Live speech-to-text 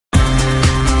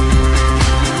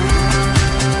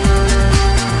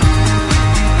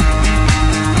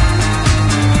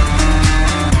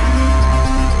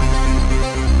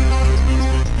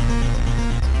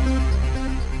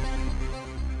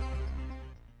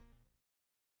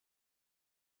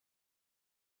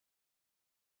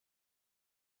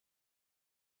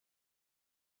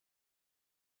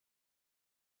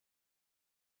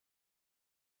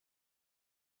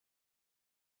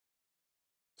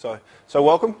So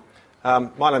welcome.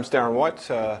 My name's Darren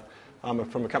White. I'm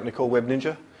from a company called Web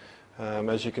Ninja.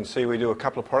 As you can see, we do a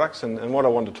couple of products, and what I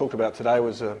wanted to talk about today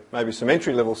was maybe some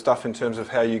entry-level stuff in terms of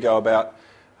how you go about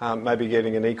maybe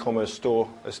getting an e-commerce store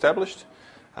established.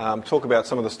 Talk about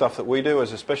some of the stuff that we do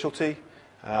as a specialty.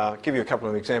 Give you a couple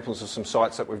of examples of some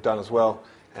sites that we've done as well,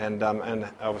 and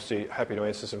obviously happy to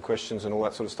answer some questions and all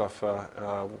that sort of stuff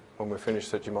when we're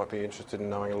finished that you might be interested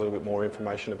in knowing a little bit more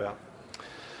information about.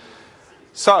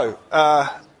 So, a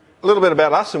little bit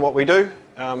about us and what we do.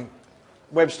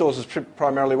 Web stores is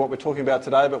primarily what we're talking about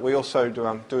today, but we also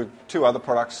do two other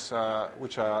products,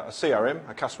 which are a CRM,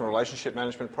 a customer relationship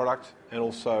management product, and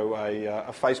also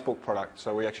a Facebook product.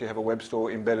 So we actually have a web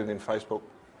store embedded in Facebook.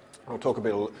 I'll talk a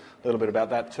little bit about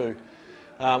that too.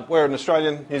 We're an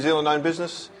Australian, New Zealand-owned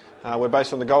business. We're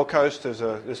based on the Gold Coast.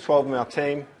 There's 12 in our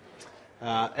team.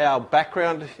 Our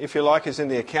background, if you like, is in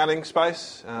the accounting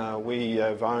space. We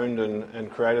have owned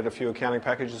and created a few accounting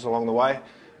packages along the way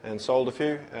and sold a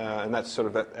few, and that's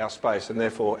sort of our space. And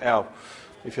therefore, our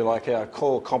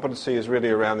core competency is really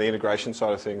around the integration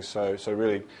side of things. So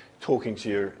really talking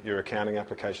to your accounting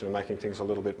application and making things a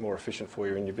little bit more efficient for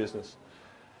you in your business.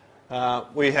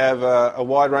 We have a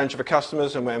wide range of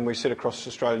customers, and we sit across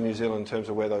Australia and New Zealand in terms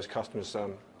of where those customers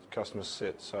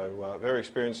sit. So very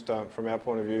experienced from our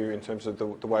point of view in terms of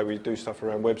the way we do stuff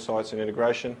around websites and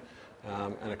integration,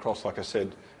 and across, like I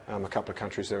said, a couple of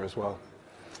countries there as well.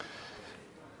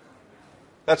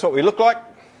 That's what we look like.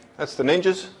 That's the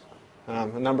Ninjas, a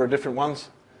number of different ones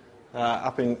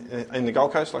up in the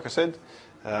Gold Coast, like I said,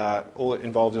 all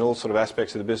involved in all sort of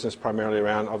aspects of the business, primarily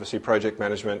around obviously project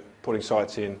management, putting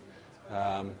sites in,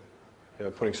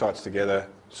 putting sites together,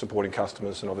 supporting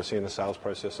customers, and obviously in the sales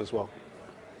process as well.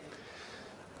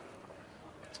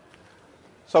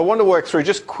 So I want to work through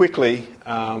just quickly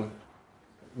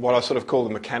what I sort of call the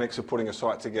mechanics of putting a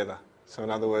site together. So in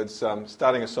other words,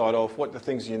 starting a site off, what are the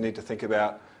things you need to think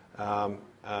about,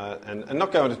 and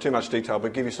not go into too much detail,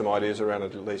 but give you some ideas around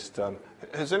it at least.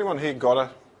 Has anyone here got a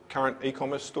current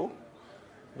e-commerce store?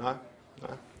 No?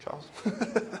 No? Charles?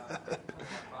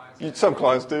 Some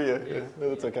clients do, yeah. No,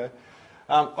 that's okay.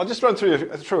 I'll just run through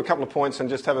a couple of points and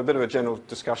just have a bit of a general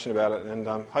discussion about it, and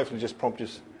hopefully just prompt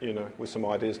you with some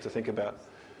ideas to think about.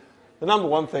 The number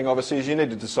one thing, obviously, is you need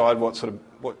to decide what sort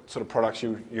of products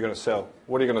you're going to sell.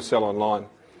 What are you going to sell online?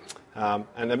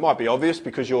 And it might be obvious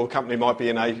because your company might be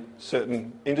in a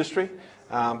certain industry,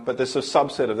 but there's a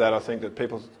subset of that I think that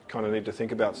people kind of need to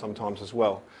think about sometimes as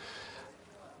well.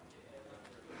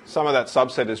 Some of that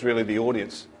subset is really the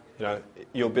audience.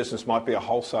 Your business might be a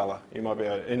wholesaler. You might be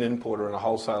an importer and a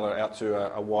wholesaler out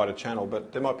to a wider channel,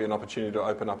 but there might be an opportunity to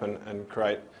open up and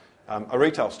create a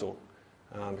retail store.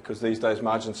 Because these days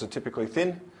margins are typically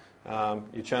thin,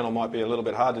 your channel might be a little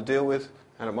bit hard to deal with,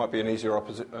 and it might be an easier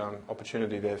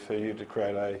opportunity there for you to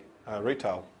create a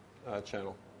retail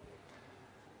channel.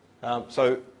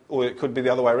 Or it could be the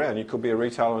other way around. You could be a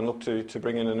retailer and look to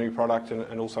bring in a new product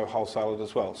and also wholesale it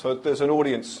as well. So there's an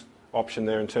audience option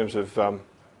there in terms of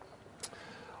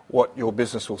what your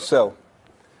business will sell.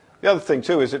 The other thing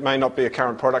too is it may not be a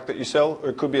current product that you sell, or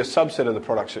it could be a subset of the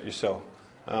products that you sell.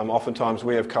 Oftentimes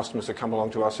we have customers that come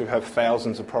along to us who have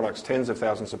thousands of products, tens of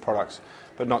thousands of products,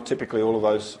 but not typically all of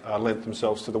those lend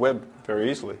themselves to the web very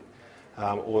easily,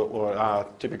 or are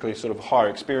typically sort of higher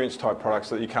experience type products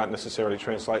that you can't necessarily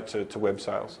translate to web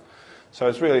sales. So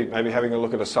it's really maybe having a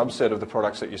look at a subset of the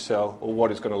products that you sell, or what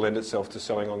is going to lend itself to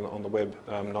selling on the web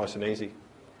nice and easy.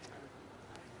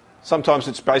 Sometimes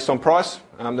it's based on price.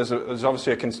 There's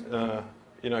obviously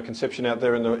a conception out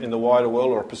there in the wider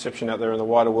world, or a perception out there in the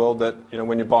wider world that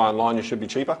when you buy online you should be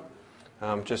cheaper.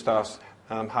 Just ask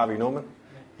Harvey Norman.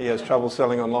 He has trouble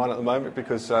selling online at the moment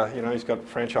because he's got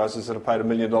franchises that have paid $1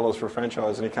 million for a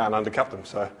franchise and he can't undercut them.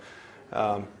 So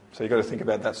you've got to think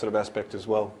about that sort of aspect as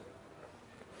well.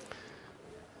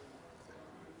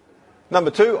 Number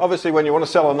two, obviously when you want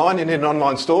to sell online, you need an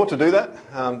online store to do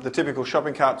that. The typical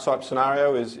shopping cart type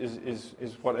scenario is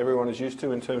what everyone is used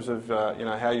to in terms of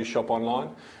how you shop online,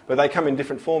 but they come in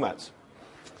different formats.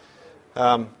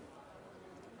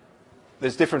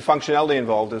 There's different functionality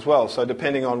involved as well, so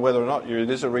depending on whether or not it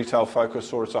is a retail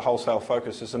focus or it's a wholesale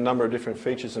focus, there's a number of different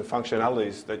features and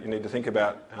functionalities that you need to think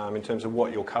about in terms of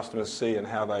what your customers see and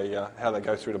how they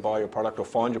go through to buy your product or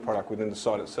find your product within the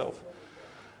site itself.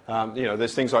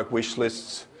 There's things like wish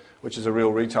lists, which is a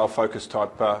real retail focus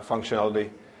type functionality.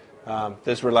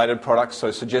 There's related products,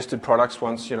 so suggested products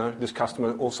once, this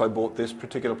customer also bought this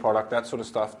particular product, that sort of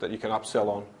stuff that you can upsell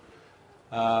on.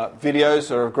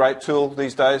 Videos are a great tool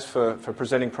these days for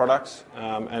presenting products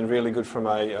and really good from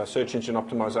a search engine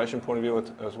optimization point of view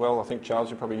as well. I think,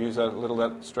 Charles, you probably use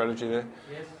that strategy there.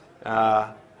 Yes.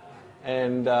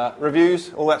 And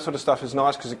reviews, all that sort of stuff is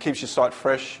nice because it keeps your site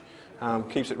fresh,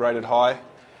 keeps it rated high.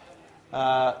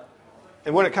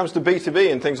 And when it comes to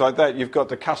B2B and things like that, you've got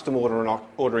the custom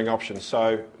ordering options,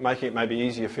 so making it maybe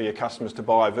easier for your customers to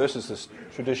buy versus this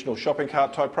traditional shopping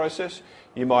cart type process.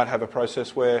 You might have a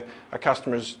process where a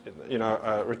customer's,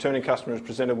 a returning customer is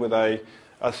presented with a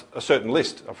certain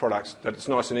list of products that it's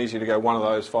nice and easy to go 1 of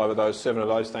those, 5 of those, 7 of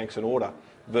those, thanks, and order,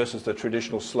 versus the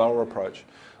traditional slower approach.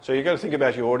 So you've got to think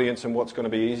about your audience and what's going to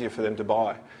be easier for them to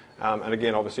buy. And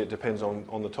again, obviously, it depends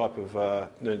on the type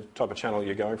of channel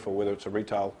you're going for, whether it's a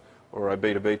retail or a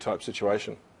B2B type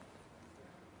situation.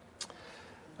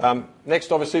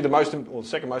 Next, obviously, the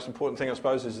second most important thing, I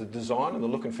suppose, is the design and the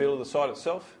look and feel of the site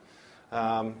itself.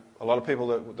 A lot of people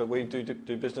that we do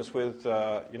business with,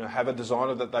 have a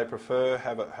designer that they prefer,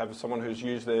 have someone who's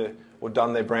used or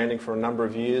done their branding for a number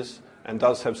of years and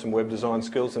does have some web design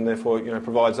skills, and therefore,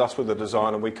 provides us with a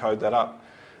design and we code that up.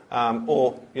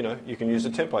 Or, you can use a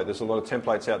template. There's a lot of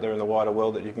templates out there in the wider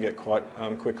world that you can get quite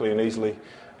quickly and easily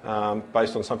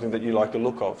based on something that you like the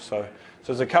look of. So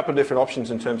there's a couple of different options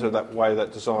in terms of that way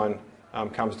that design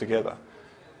comes together.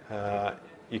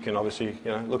 You can obviously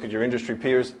look at your industry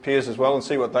peers as well and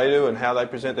see what they do and how they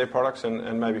present their products,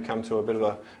 and maybe come to a bit of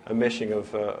a meshing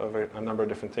of a number of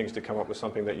different things to come up with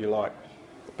something that you like.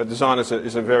 But design is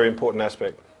a very important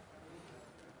aspect.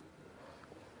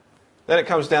 Then it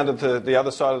comes down to the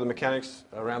other side of the mechanics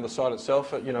around the site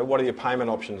itself. What are your payment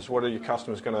options? What are your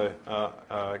customers going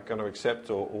to accept,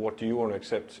 or what do you want to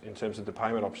accept in terms of the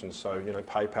payment options? So,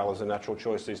 PayPal is a natural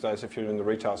choice these days if you're in the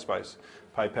retail space.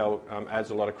 PayPal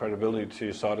adds a lot of credibility to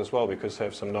your site as well because they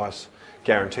have some nice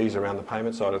guarantees around the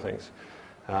payment side of things.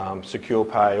 Secure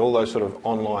Pay, all those sort of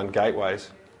online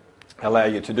gateways allow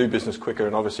you to do business quicker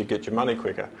and obviously get your money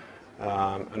quicker.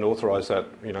 And authorise that,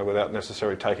 without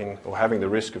necessarily taking or having the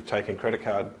risk of taking credit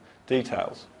card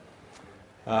details.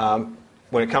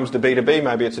 When it comes to B2B,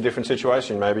 maybe it's a different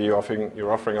situation. Maybe you're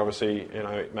offering obviously,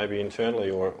 maybe internally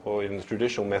or in the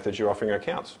traditional methods, you're offering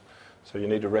accounts. So you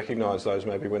need to recognise those.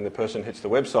 Maybe when the person hits the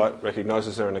website,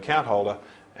 recognises they're an account holder,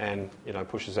 and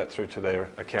pushes that through to their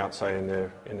account, say in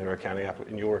your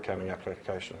accounting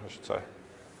application, I should say.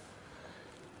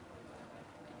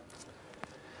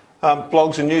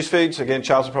 Blogs and news feeds, again,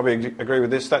 Charles will probably agree with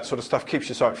this. That sort of stuff keeps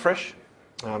your site fresh,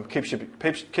 keeps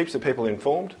the people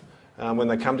informed when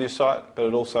they come to your site, but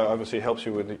it also obviously helps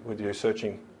you with your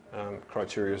searching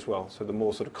criteria as well. So the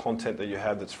more sort of content that you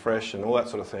have that's fresh and all that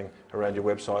sort of thing around your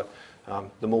website,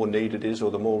 the more need it is,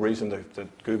 or the more reason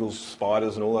that Google's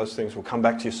spiders and all those things will come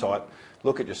back to your site,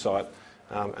 look at your site,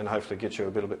 and hopefully get you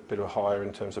a bit of higher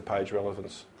in terms of page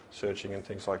relevance, searching and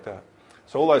things like that.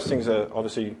 So all those things are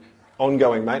obviously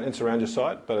ongoing maintenance around your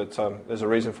site, but there's a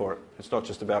reason for it. It's not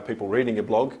just about people reading your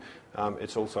blog,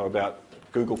 it's also about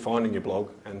Google finding your blog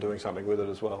and doing something with it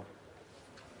as well.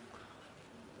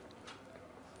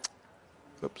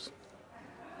 Oops.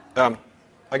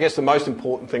 I guess the most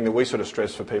important thing that we sort of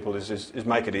stress for people is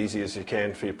make it easy as you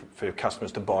can for your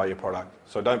customers to buy your product.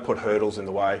 So don't put hurdles in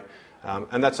the way,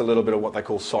 and that's a little bit of what they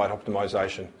call site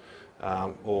optimization.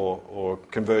 Or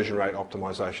conversion rate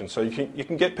optimization. So you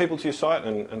can get people to your site,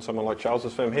 and someone like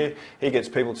Charles's firm here, he gets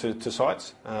people to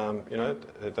sites. They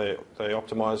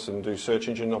optimize and do search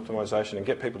engine optimization and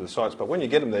get people to sites. But when you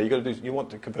get them there, you want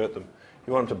to convert them.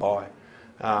 You want them to buy.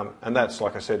 And that's,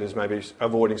 like I said, is maybe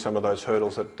avoiding some of those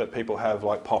hurdles that people have,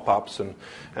 like pop-ups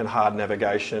and hard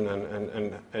navigation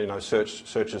and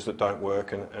searches that don't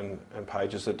work and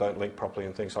pages that don't link properly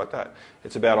and things like that.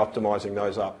 It's about optimizing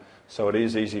those up. So it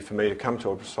is easy for me to come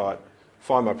to a site,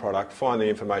 find my product, find the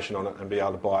information on it, and be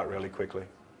able to buy it really quickly.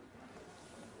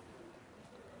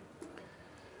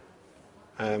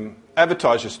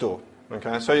 Advertise your store.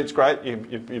 Okay, so it's great.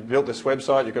 You've built this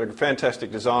website. You've got a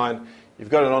fantastic design. You've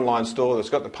got an online store that's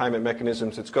got the payment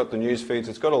mechanisms. It's got the news feeds.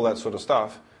 It's got all that sort of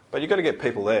stuff. But you've got to get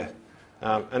people there.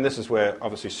 And this is where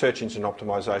obviously search engine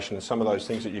optimization and some of those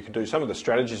things that you can do, some of the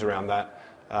strategies around that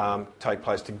take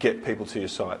place to get people to your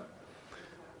site.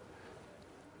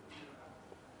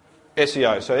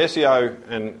 SEO. So SEO,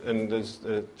 and there's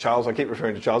Charles, I keep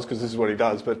referring to Charles because this is what he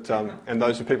does, but and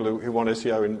those are people who want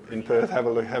SEO in Perth, have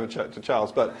a chat to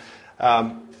Charles. But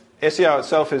SEO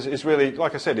itself is really,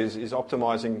 like I said, is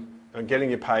optimising and getting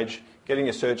your page, getting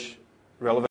your search relevant.